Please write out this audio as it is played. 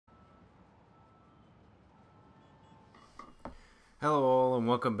Hello all and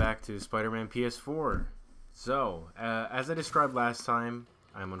welcome back to Spider-Man PS4. So, as I described last time,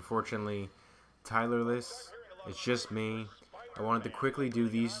 I'm unfortunately Tylerless. It's just me. I wanted to quickly do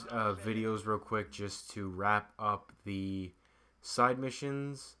these videos real quick just to wrap up the side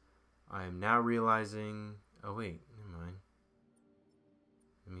missions. I am now realizing... Oh wait, never mind.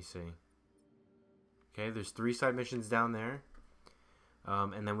 Let me see. Okay, there's 3 side missions down there.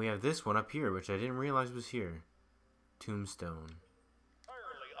 And then we have this one up here, which I didn't realize was here. Tombstone.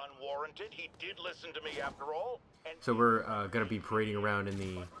 He did listen to me after all. So we're gonna be parading around in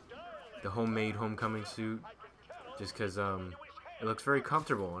the homemade homecoming suit, just because it looks very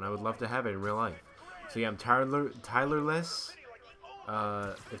comfortable, and I would love to have it in real life. So yeah, I'm Tylerless.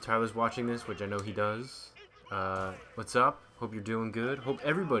 If Tyler's watching this, which I know he does, what's up? Hope you're doing good. Hope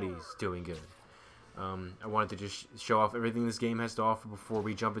everybody's doing good. I wanted to just show off everything this game has to offer before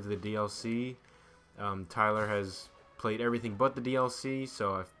we jump into the DLC. Tyler has played everything but the DLC,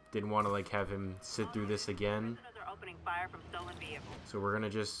 so I didn't want to have him sit through this again. So we're gonna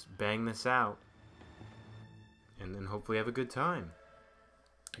just bang this out and then hopefully have a good time.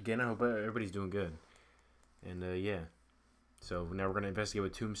 Again, I hope everybody's doing good. And yeah, so now we're gonna investigate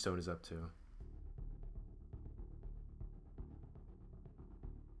what Tombstone is up to.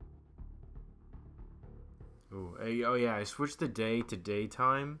 Ooh, oh yeah, I switched the day to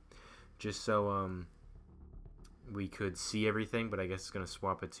daytime just so we could see everything, but I guess it's gonna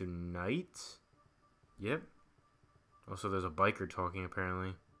swap it to night. Yep. Also, there's a biker talking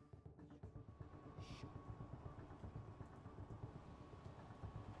apparently.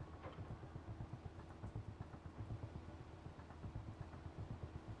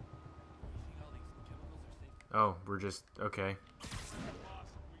 Oh, we're just okay.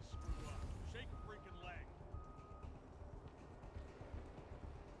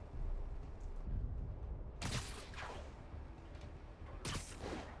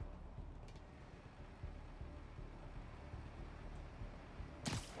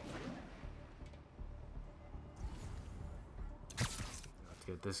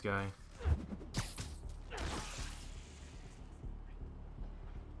 Get this guy.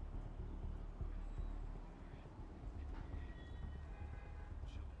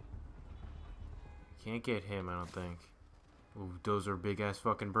 Can't get him, I don't think. Ooh, those are big ass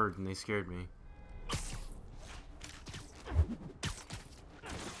fucking birds and they scared me.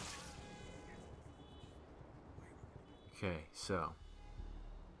 Okay, so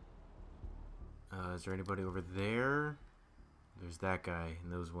is there anybody over there? There's that guy,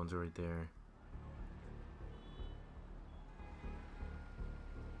 and those ones are right there.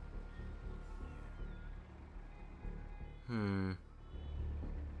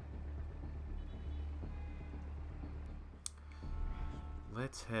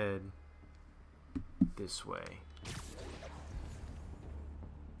 Let's head this way.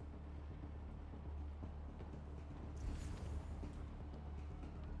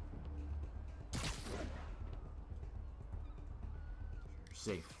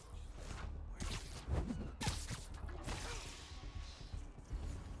 Safe.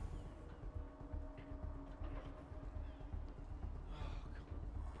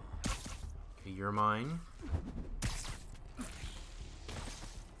 Okay, you're mine.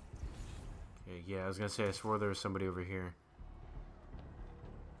 Okay, yeah, I was gonna say, I swore there was somebody over here.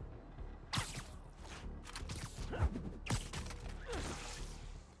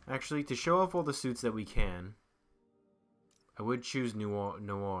 Actually, to show off all the suits that we can, I would choose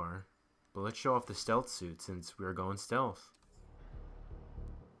Noir, but let's show off the stealth suit since we're going stealth.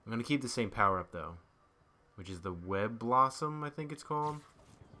 I'm going to keep the same power up though, which is the Web Blossom, I think it's called.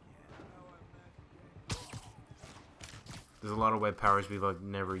 There's a lot of web powers we've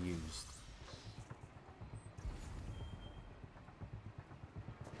never used.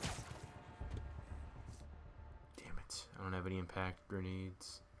 Damn it, I don't have any impact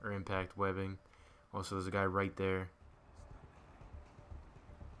grenades or impact webbing. Also, there's a guy right there.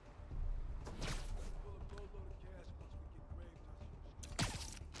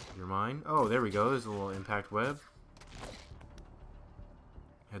 You're mine? Oh, there we go. There's a little impact web.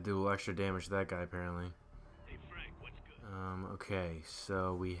 Had to do a little extra damage to that guy, apparently. Hey Frank, what's good? Okay,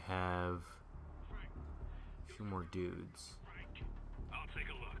 so we have a few more dudes. Frank, I'll take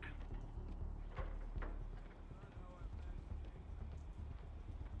a look.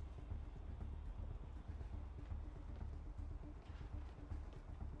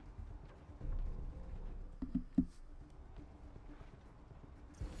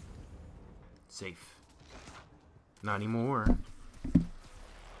 Safe. Not anymore.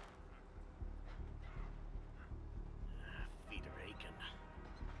 Feet are aching.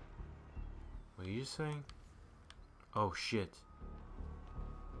 What are you saying? Oh shit.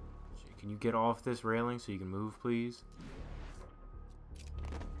 Can you get off this railing so you can move, please?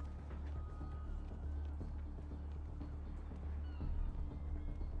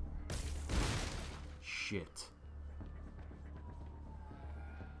 Shit.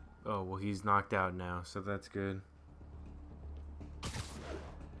 Oh, well, he's knocked out now, so that's good.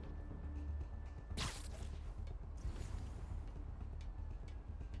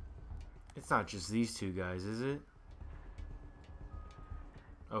 It's not just these two guys, is it?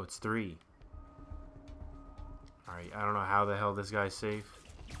 Oh, it's 3. Alright, I don't know how the hell this guy's safe.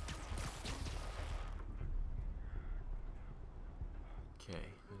 Okay,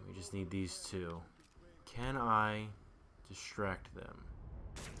 we just need these 2. Can I distract them?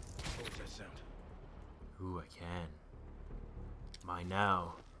 What was that sound? Ooh, I can. Mine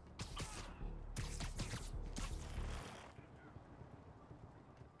now.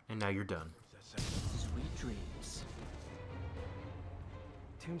 And now you're done. Sweet dreams.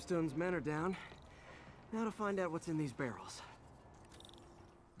 Tombstone's men are down. Now to find out what's in these barrels.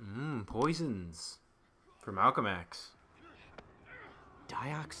 Poisons. From Alchemax.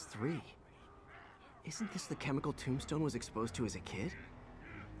 Diox 3. Isn't this the chemical Tombstone was exposed to as a kid?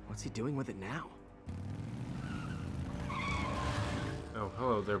 What's he doing with it now? Oh,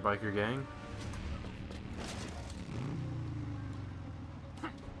 hello there, biker gang.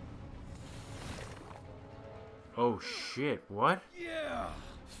 Oh shit, what? Yeah!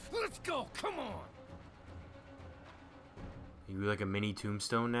 Let's go! Come on! You like a mini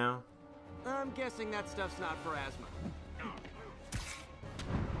Tombstone now? I'm guessing that stuff's not for asthma.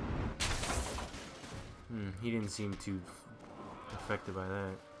 He didn't seem too affected by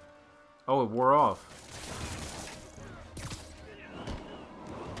that. Oh, it wore off.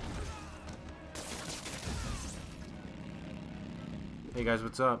 Hey guys,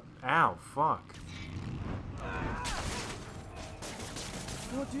 what's up? Ow, fuck.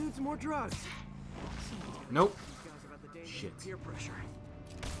 Oh, dudes, more drugs. Nope. These guys about the dangers Shit. of peer pressure.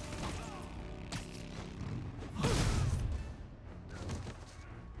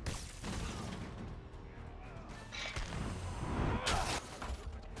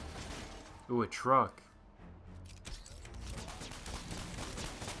 Ooh, a truck.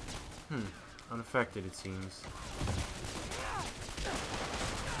 Unaffected, it seems.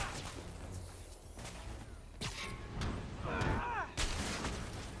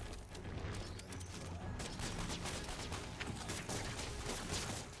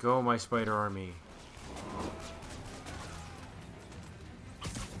 Go, my spider army.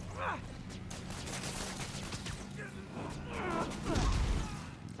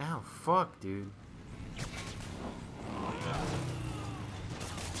 Ow, fuck, dude.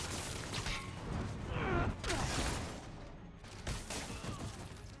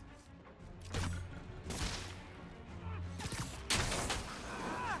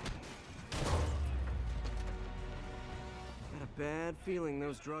 Got a bad feeling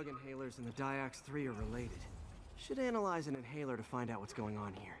those drug inhalers and the Diox 3 are related. Should analyze an inhaler to find out what's going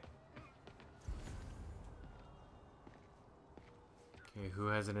on here. Okay, who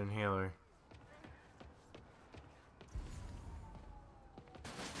has an inhaler?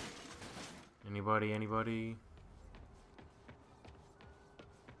 Anybody? Anybody?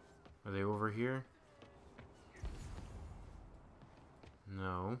 Are they over here?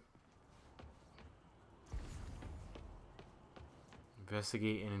 No.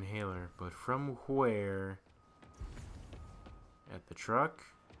 Investigate an inhaler, but from where? At the truck?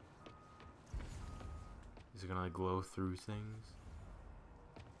 Is it gonna like glow through things?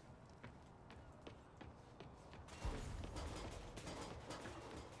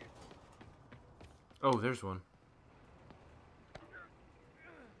 Oh, there's one.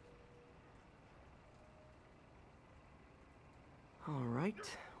 All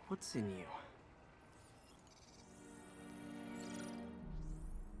right, what's in you?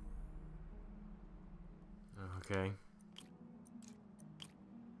 Okay.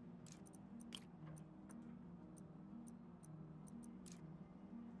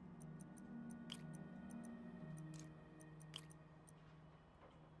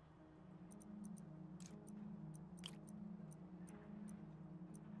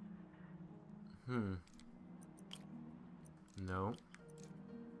 No.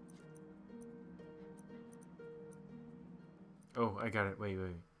 Oh, I got it. Wait,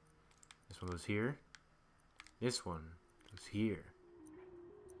 wait. This one goes here. This one goes here.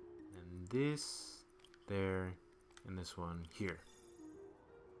 And this, there, and this one here.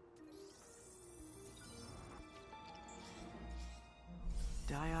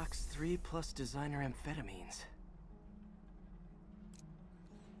 Diox 3 plus designer amphetamines.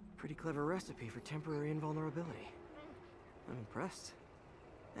 Pretty clever recipe for temporary invulnerability. I'm impressed.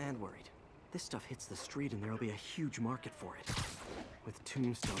 and worried. This stuff hits the street and there'll be a huge market for it. With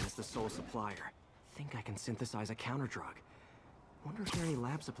Tombstone as the sole supplier, think I can synthesize a counter-drug. Wonder if there are any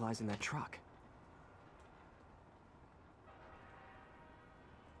lab supplies in that truck.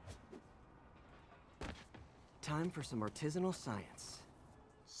 Time for some artisanal science.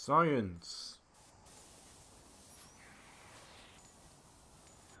 Science.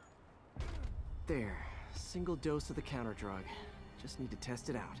 There, single dose of the counter-drug. Just need to test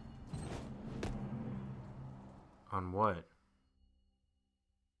it out. On what?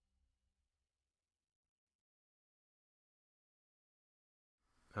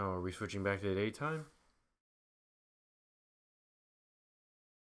 Oh, are we switching back to the daytime?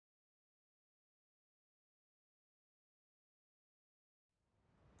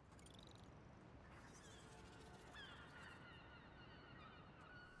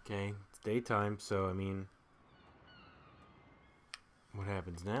 Okay, it's daytime, so I mean, what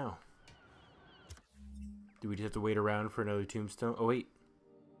happens now? Do we just have to wait around for another Tombstone? Oh, wait.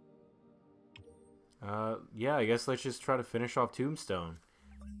 Yeah, I guess let's just try to finish off Tombstone.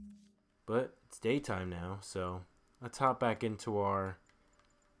 But it's daytime now, so let's hop back into our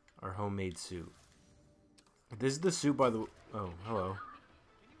homemade suit. This is the suit by the... Oh, hello.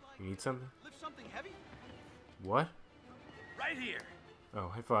 You need something? Lift something heavy? What? Right here. Oh,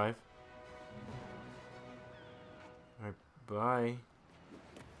 high five. Alright, bye.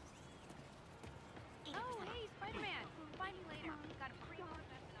 Oh, hey, Spider-Man. Find me later. Got a free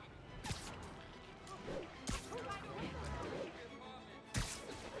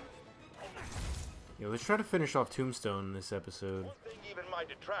Yeah, let's try to finish off Tombstone in this episode. One thing even my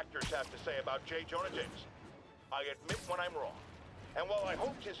detractors have to say about J. Jonah Jameson. I admit when I'm wrong. And while I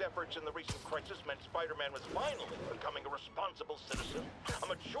hoped his efforts in the recent crisis meant Spider-Man was finally becoming a responsible citizen, a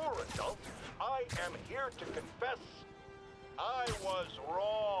mature adult, I am here to confess I was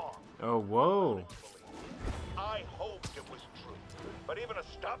wrong. Oh, whoa. I hoped it was true. But even a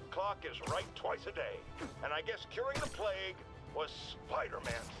stop clock is right twice a day. And I guess curing the plague was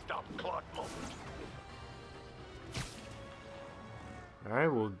Spider-Man's stop clock moment.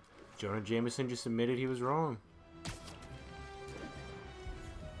 Alright, well, Jonah Jameson just admitted he was wrong.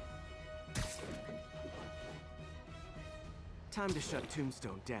 Time to shut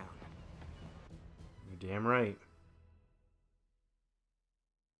Tombstone down. You're damn right.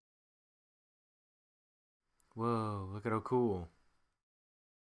 Whoa, look at how cool.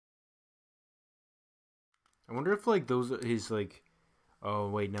 I wonder if, like, those are his, like... Oh,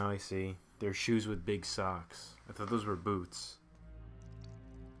 wait, now I see. They're shoes with big socks. I thought those were boots.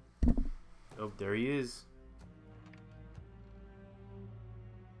 Oh, there he is.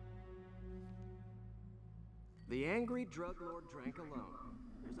 The angry drug lord drank alone.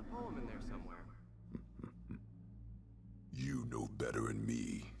 There's a poem in there somewhere. You know better than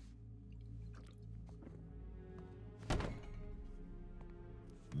me.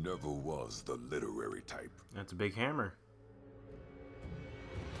 Never was the literary type. That's a big hammer.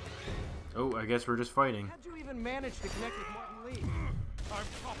 Oh, I guess we're just fighting. How'd you even manage to connect with Martin Lee? I'm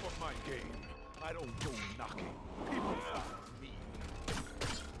top of my game. I don't go knocking. People find me.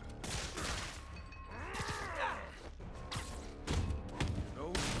 No,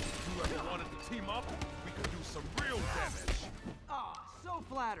 you ever wanted to team up? We could do some real damage. Ah, so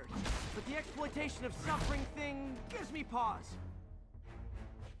flattered. But the exploitation of suffering thing gives me pause.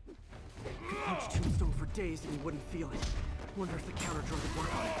 Could punch Tombstone for days and he wouldn't feel it. Wonder if the counter drug would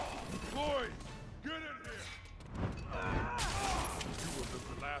work on it. Boys, get in here! You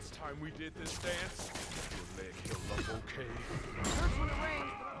remember last time we did this dance? Your leg healed up okay. Hurts when it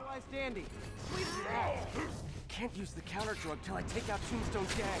rains, but otherwise dandy. Sweet as that. Can't use the counter drug till I take out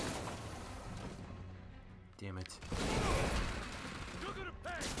Tombstone's gang. Damn it. You're gonna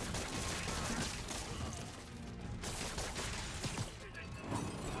pay!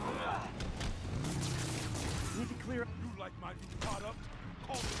 Need to clear up. You like my be caught up?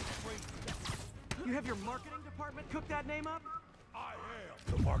 Call me crazy. You have your marketing department cook that name up? I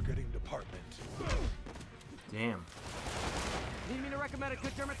am the marketing department. Damn. Need me to recommend a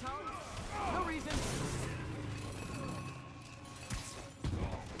good dermatologist? No reason.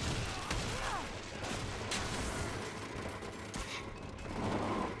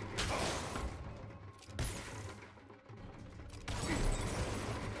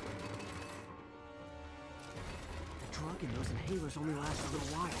 The drug in those inhalers only lasts a little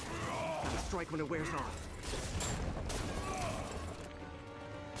while. Gotta strike when it wears off.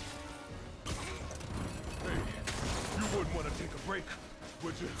 Hey, you wouldn't want to take a break,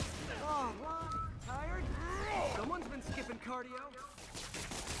 would you? Oh, what? Tired? Someone's been skipping cardio.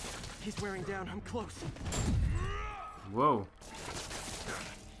 He's wearing down. I'm close. Whoa.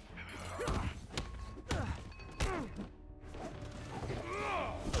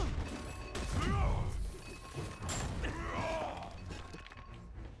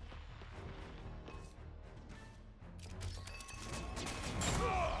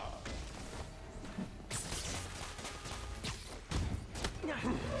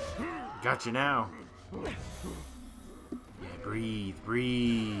 Gotcha now. Yeah, breathe,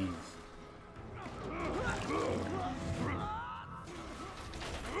 breathe.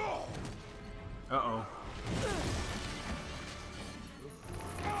 Uh-oh.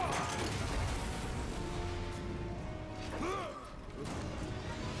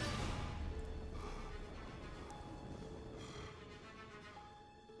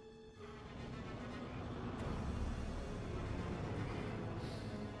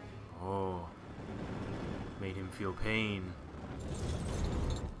 Oh. Made him feel pain.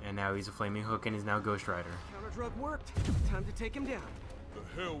 And now he's a flaming hook and is now Ghost Rider. Counter drug worked. Time to take him down.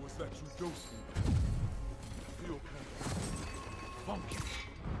 The hell was that you dosed me? I feel kind of funky.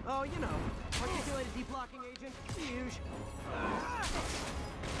 Oh, you know, articulated deblocking agent. Huge.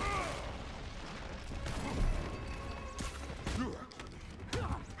 You're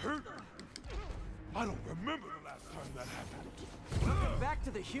actually hurt. I don't remember the last time that happened. Welcome back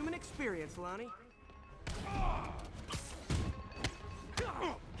to the human experience, Lonnie.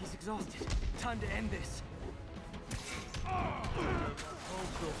 He's exhausted. Time to end this. Tom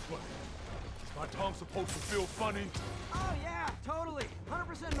feels funny. Is my Tom supposed to feel funny? Oh, yeah, totally.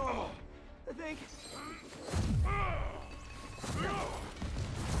 100% normal. I think.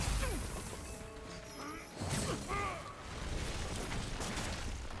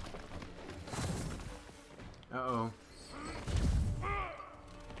 Uh-oh.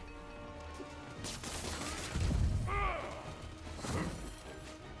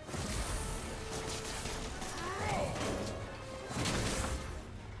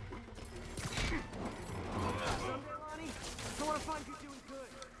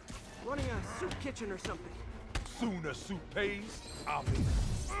 Running a soup kitchen or something. Soon as soup pays, I'll be.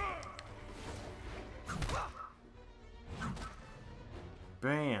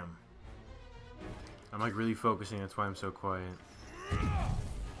 Bam. I'm like really focusing, that's why I'm so quiet.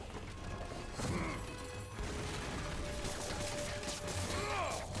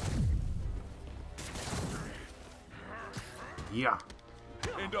 Yeah.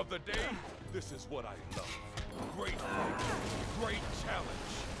 End of the day, this is what I love. Great fight, great challenge.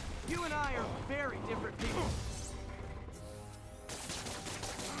 You and I are very different people.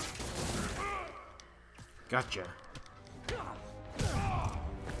 Gotcha.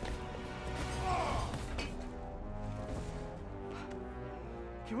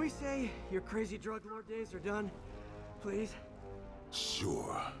 Can we say your crazy drug lord days are done? Please?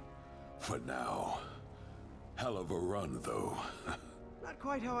 Sure. For now. Hell of a run, though. Not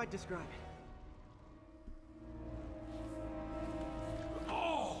quite how I'd describe it.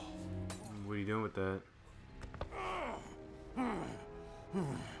 What are you doing with that?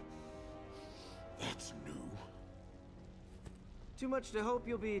 That's new. Too much to hope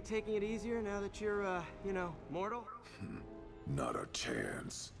you'll be taking it easier now that you're, you know, mortal? Not a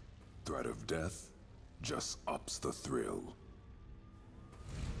chance. Threat of death just ups the thrill.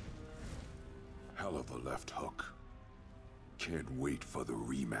 Hell of a left hook. Can't wait for the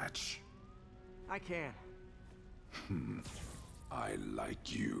rematch. I can. I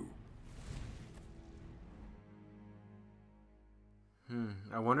like you.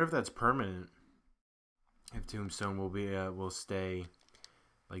 I wonder if that's permanent. If Tombstone will stay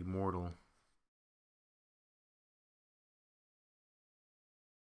like mortal.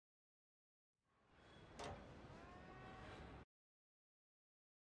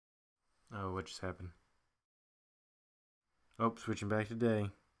 Oh, what just happened? Oh, switching back to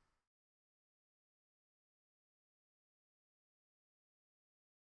day.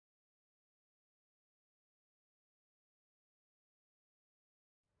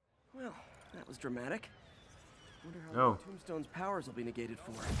 Well, that was dramatic. Wonder how Oh. long Tombstone's powers will be negated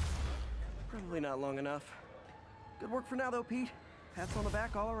for. Probably not long enough. Good work for now, though, Pete. Pats on the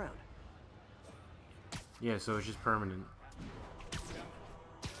back all around. Yeah, so it's just permanent.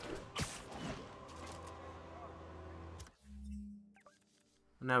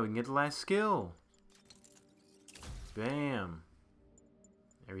 Now we can get the last skill. Bam.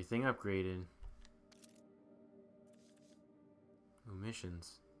 Everything upgraded. Ooh,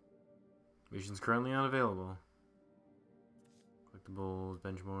 missions. Missions currently unavailable. Collectibles,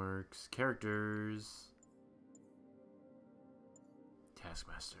 benchmarks, characters.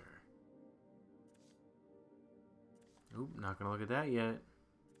 Taskmaster. Oop, not gonna look at that yet.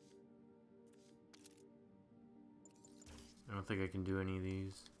 I don't think I can do any of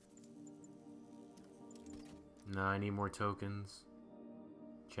these. No, I need more tokens.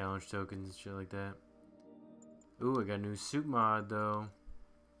 Challenge tokens, shit like that. Ooh, I got a new suit mod though.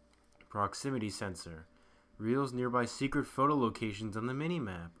 Proximity sensor. Reveals nearby secret photo locations on the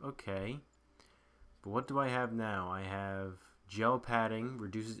minimap. Okay. But what do I have now? I have Gel padding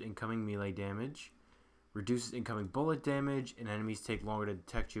reduces incoming melee damage, reduces incoming bullet damage, and enemies take longer to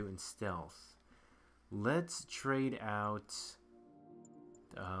detect you in stealth. Let's trade out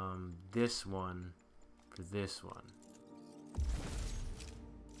this one for this one.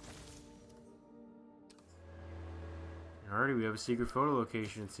 Alrighty, we have a secret photo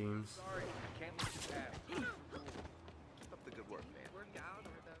location, it seems. Sorry, I can't let you pass. Keep up the good work, man.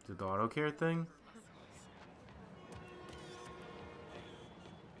 Is it the auto care thing?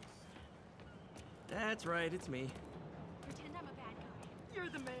 That's right, it's me. Pretend I'm a bad guy. You're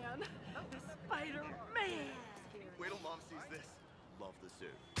the man. The Spider-Man. Wait till Mom sees this. Love the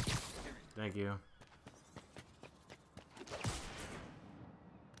suit. Thank you.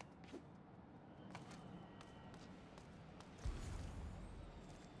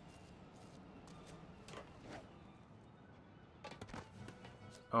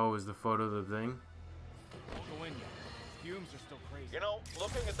 Oh, is the photo the thing? Don't go in yet. Fumes are still crazy. You know,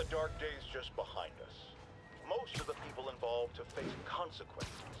 looking at the dark days just behind us, most of the people involved have faced consequences.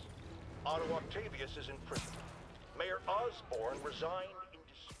 Otto Octavius is in prison. Mayor Osborn resigned in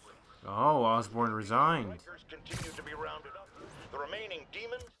disgrace. Oh, Osborn resigned. Strikers continue to be rounded up. The remaining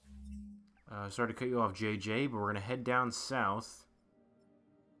demons... Sorry to cut you off, JJ, but we're gonna head down south.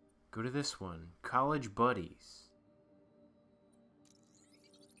 Go to this one. College Buddies.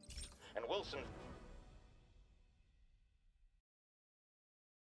 And Wilson...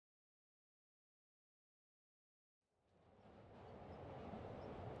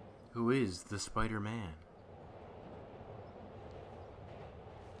 Who is the Spider-Man?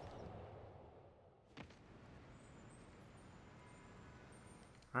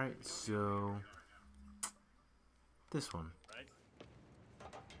 Alright, so... this one.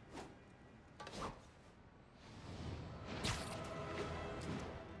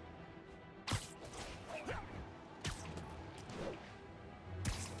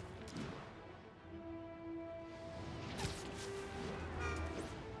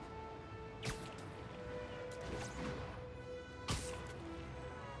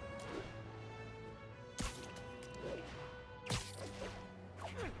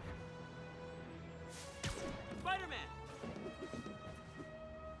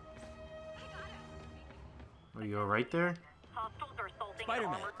 Are you alright there? Hostiles are assaulting an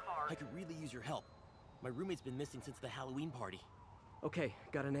Spider-Man, armored car. I could really use your help. My roommate's been missing since the Halloween party. Okay,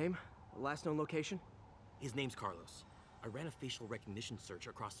 got a name? Last known location? His name's Carlos. I ran a facial recognition search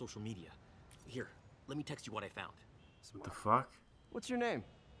across social media. Here, let me text you what I found. What the fuck? What's your name?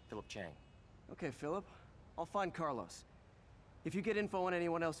 Philip Chang. Okay, Philip. I'll find Carlos. If you get info on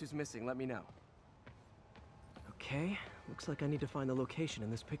anyone else who's missing, let me know. Okay, looks like I need to find the location in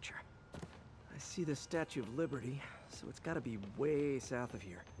this picture. I see the Statue of Liberty, so it's gotta be way south of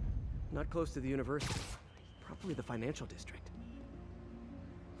here. Not close to the university. Probably the financial district.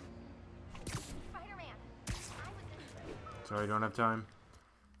 Spider-Man. I was in... Sorry, don't have time.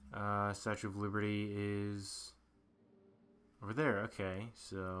 Statue of Liberty is... over there, okay,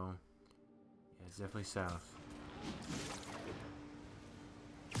 so... yeah, it's definitely south.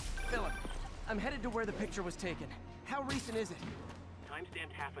 Philip, I'm headed to where the picture was taken. How recent is it?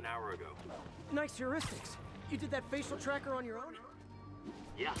 Timestamped half an hour ago. Nice heuristics. You did that facial tracker on your own?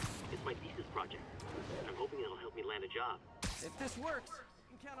 Yeah, it's my thesis project. I'm hoping it'll help me land a job. If this works,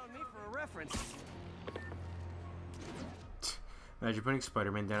 you can count on me for a reference. Imagine putting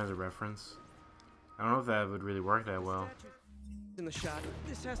Spider-Man down as a reference. I don't know if that would really work that well. In the shot,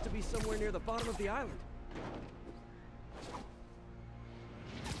 this has to be somewhere near the bottom of the island.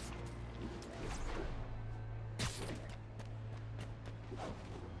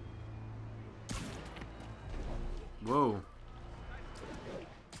 Whoa.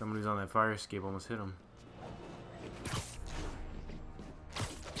 Someone who's on that fire escape almost hit him.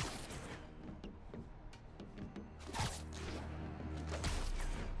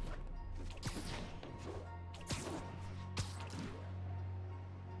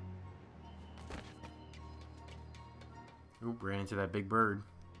 Oop, ran into that big bird.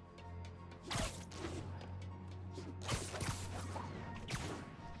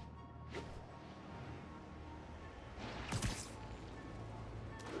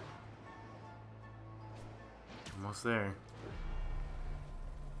 Almost there.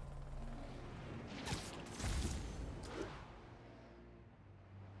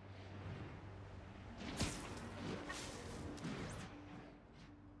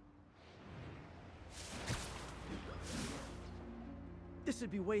 This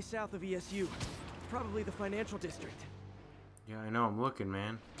would be way south of ESU. Probably the financial district. Yeah, I know, I'm looking,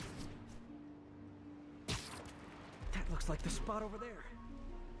 man. That looks like the spot over there.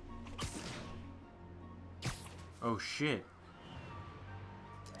 Oh shit.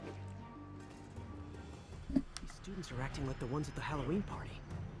 students are acting like the ones at the Halloween party.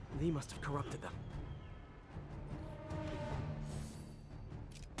 They must have corrupted them.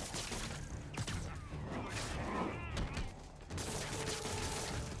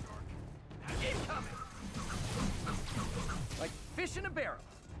 Incoming! Like fish in a barrel.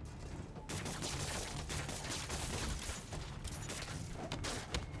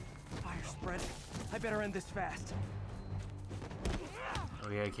 Fire spread. I better end this fast. Oh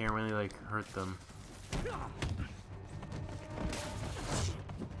yeah, I can't really like hurt them.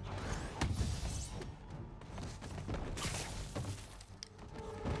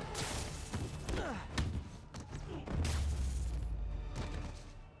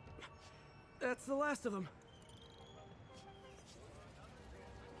 That's the last of them.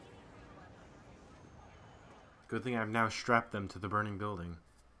 Good thing I've now strapped them to the burning building.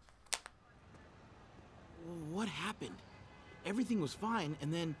 What happened? Everything was fine,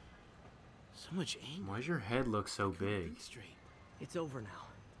 and then so much anger. Why's your head look so big? Think straight. It's over now.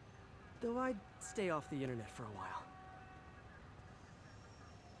 Though I'd stay off the internet for a while.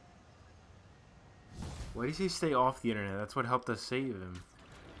 Why does he stay off the internet? That's what helped us save him.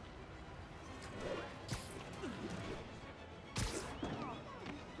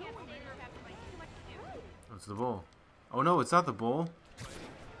 What's the bull? Oh no, it's not the bull.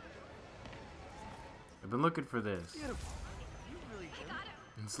 I've been looking for this.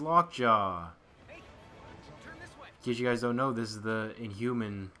 It's Lockjaw. In case you guys don't know, this is the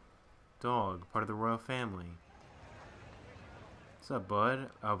Inhuman dog, part of the royal family. What's up,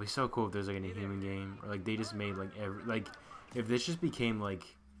 bud? Oh, it'd be so cool if there's like an Inhuman game, or like they just made like if this just became like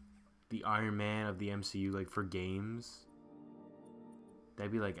the Iron Man of the MCU, like for games.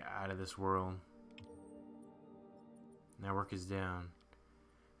 That'd be like out of this world. Network is down.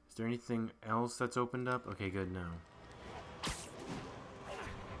 Is there anything else that's opened up? Okay, good, no.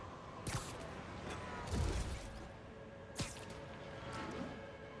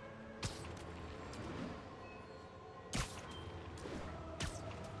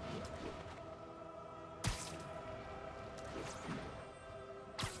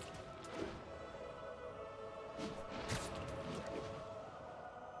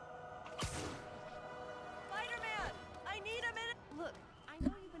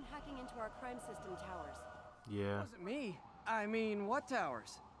 Crime system towers. Yeah. Wasn't me. I mean, what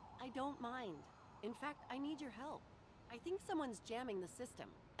towers? I don't mind. In fact, I need your help. I think someone's jamming the system,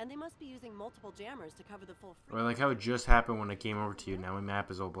 and they must be using multiple jammers to cover the full Or like how it just happened when I came over to you. Now my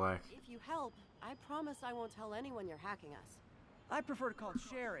map is all black. If you help, I promise I won't tell anyone you're hacking us. I prefer to call it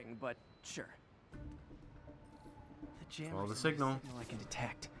sharing, but sure. The jammer. Follow the signal. I can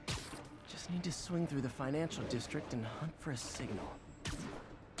detect. Just need to swing through the financial district and hunt for a signal.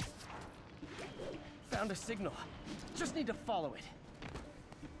 Found a signal. Just need to follow it.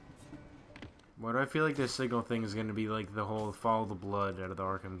 Why do I feel like this signal thing is going to be like the whole follow the blood out of the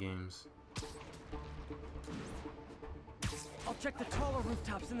Arkham games? I'll check the taller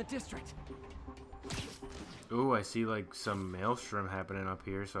rooftops in the district. Ooh, I see like some maelstrom happening up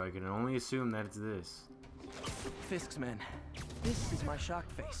here, so I can only assume that it's this. Fisk's men. This is my shock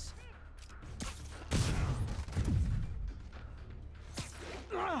face.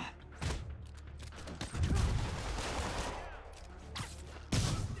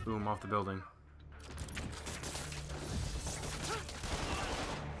 Boom, off the building.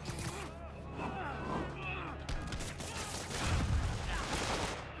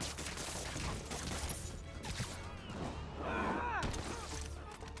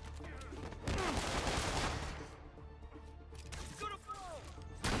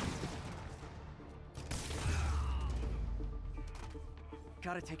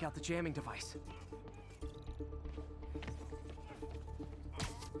 Gotta take out the jamming device.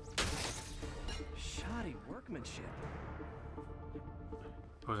 Shoddy workmanship.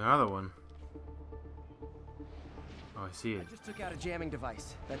 There's another one. Oh, I see it. I just took out a jamming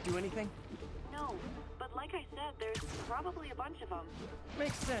device. That do anything? No, but like I said, there's probably a bunch of them.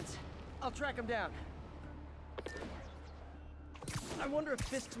 Makes sense. I'll track them down. I wonder if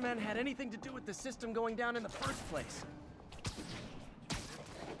Fisk's men had anything to do with the system going down in the first place.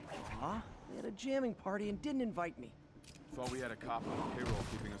 Huh? They had a jamming party and didn't invite me. Thought we had a cop on the payroll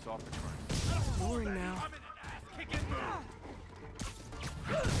keeping us off the crime. Boring now.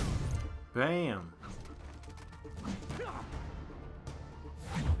 Bam!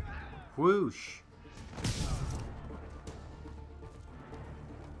 Whoosh!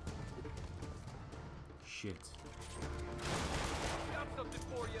 Shit. Got something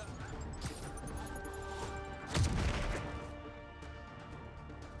for you.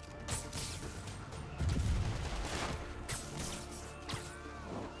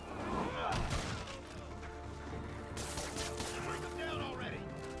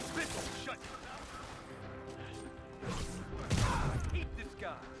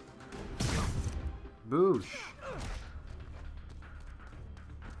 Boosh.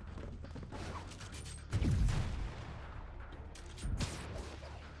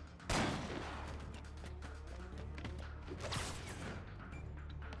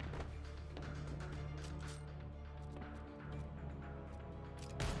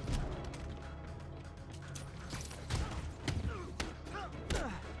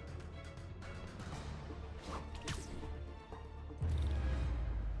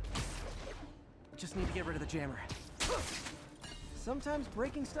 Just need to get rid of the jammer. Sometimes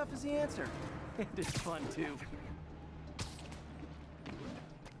breaking stuff is the answer. And it's fun, too.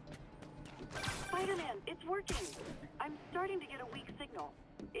 Spider-Man, it's working. I'm starting to get a weak signal.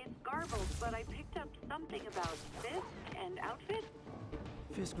 It's garbled, but I picked up something about Fisk and outfit.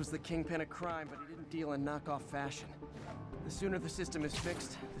 Fisk was the kingpin of crime, but he didn't deal in knockoff fashion. The sooner the system is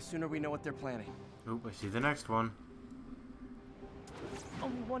fixed, the sooner we know what they're planning. Oop, I see the next one.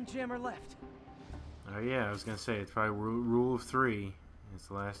 Only one jammer left. Oh yeah, I was gonna say, it's probably rule of 3. It's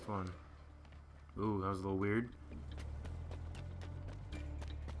the last one. Ooh, that was a little weird.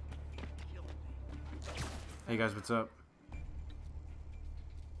 Hey guys, what's up?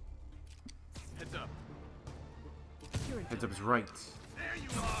 Heads up. Heads up is right. There you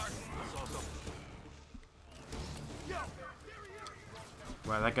are.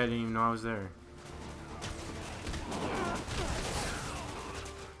 Wow, that guy didn't even know I was there.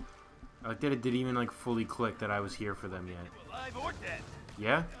 I like that it didn't even like fully click that I was here for them yet. Alive or dead.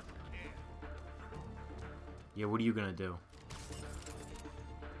 Yeah? Yeah, what are you gonna do?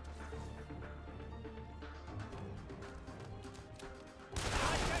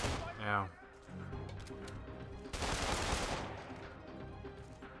 Ow.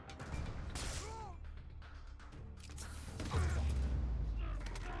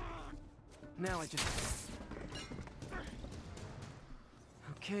 Now I just...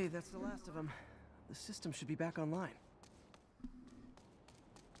 Okay, that's the last of them. The system should be back online.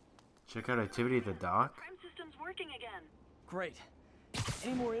 Check out activity at the dock. Crime system's working again. Great.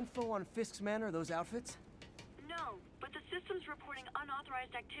 Any more info on Fisk's men or those outfits? No, but the system's reporting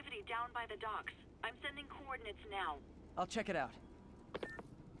unauthorized activity down by the docks. I'm sending coordinates now. I'll check it out.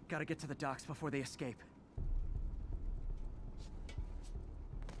 Gotta get to the docks before they escape.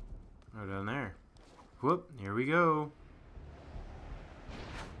 Oh, down there. Whoop, here we go.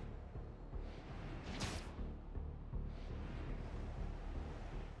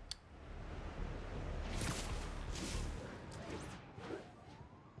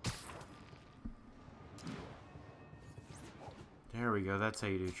 There we go, that's how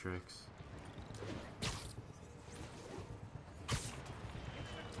you do tricks.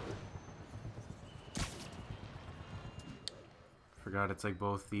 Forgot it's like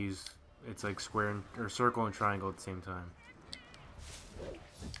both these, it's like square and, or circle and triangle at the same time.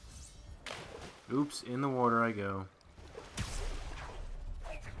 Oops, in the water I go.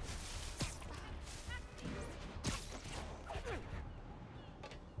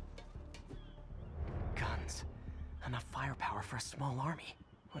 Guns. Enough firepower for a small army.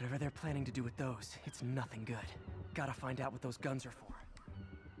 Whatever they're planning to do with those, it's nothing good. Gotta find out what those guns are for.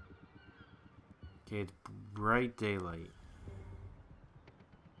 Okay, it's bright daylight.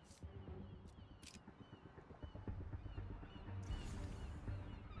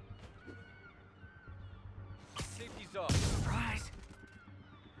 Safety's off. Surprise!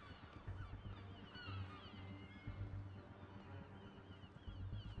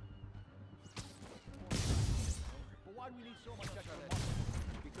 But why do we need so much extra money?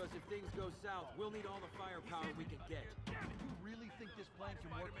 Because if things go south, we'll need all the firepower we can get. You really think this plan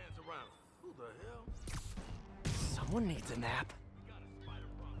can work? Spider-Man's around. Who the hell? Someone needs a nap.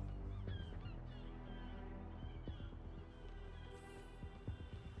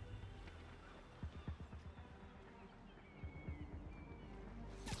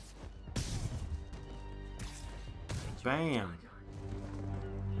 Bam!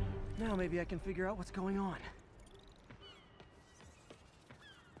 Now maybe I can figure out what's going on.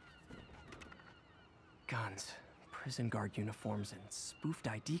 Guns, prison guard uniforms, and spoofed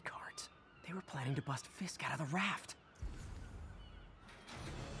ID cards. They were planning to bust Fisk out of the raft.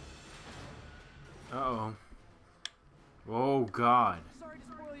 Uh-oh. Oh, God. Sorry to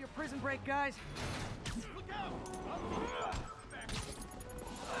spoil your prison break, guys.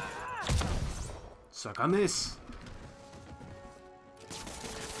 Suck on this.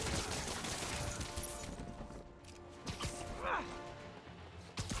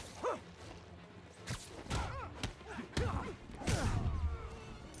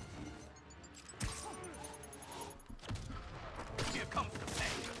 Here comes the pain.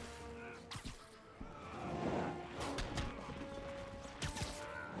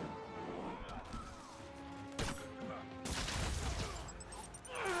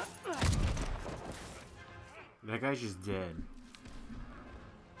 that guy's just dead.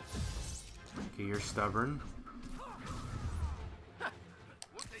 Okay, you're stubborn.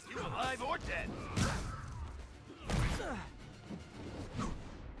 We'll take you alive or dead.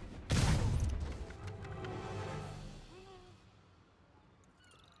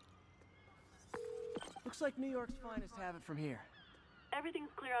 Looks like New York's finest have it from here. Everything's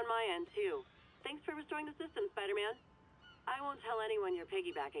clear on my end, too. Thanks for restoring the system, Spider-Man. I won't tell anyone you're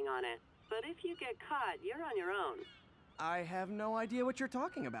piggybacking on it, but if you get caught, you're on your own. I have no idea what you're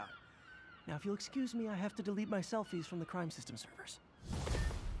talking about. Now, if you'll excuse me, I have to delete my selfies from the crime system servers.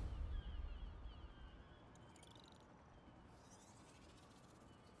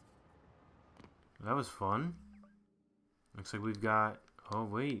 That was fun. Looks like we've got... Oh,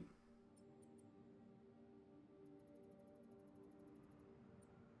 wait.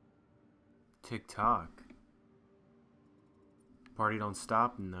 TikTok. Party don't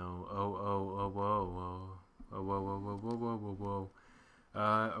stop? No. Oh, whoa. Oh, whoa.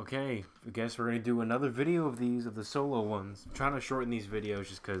 Okay. I guess we're going to do another video of these, of the solo ones. I'm trying to shorten these videos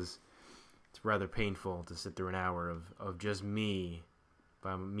just because it's rather painful to sit through an hour of just me.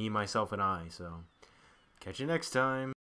 By me, myself, and I. So, catch you next time.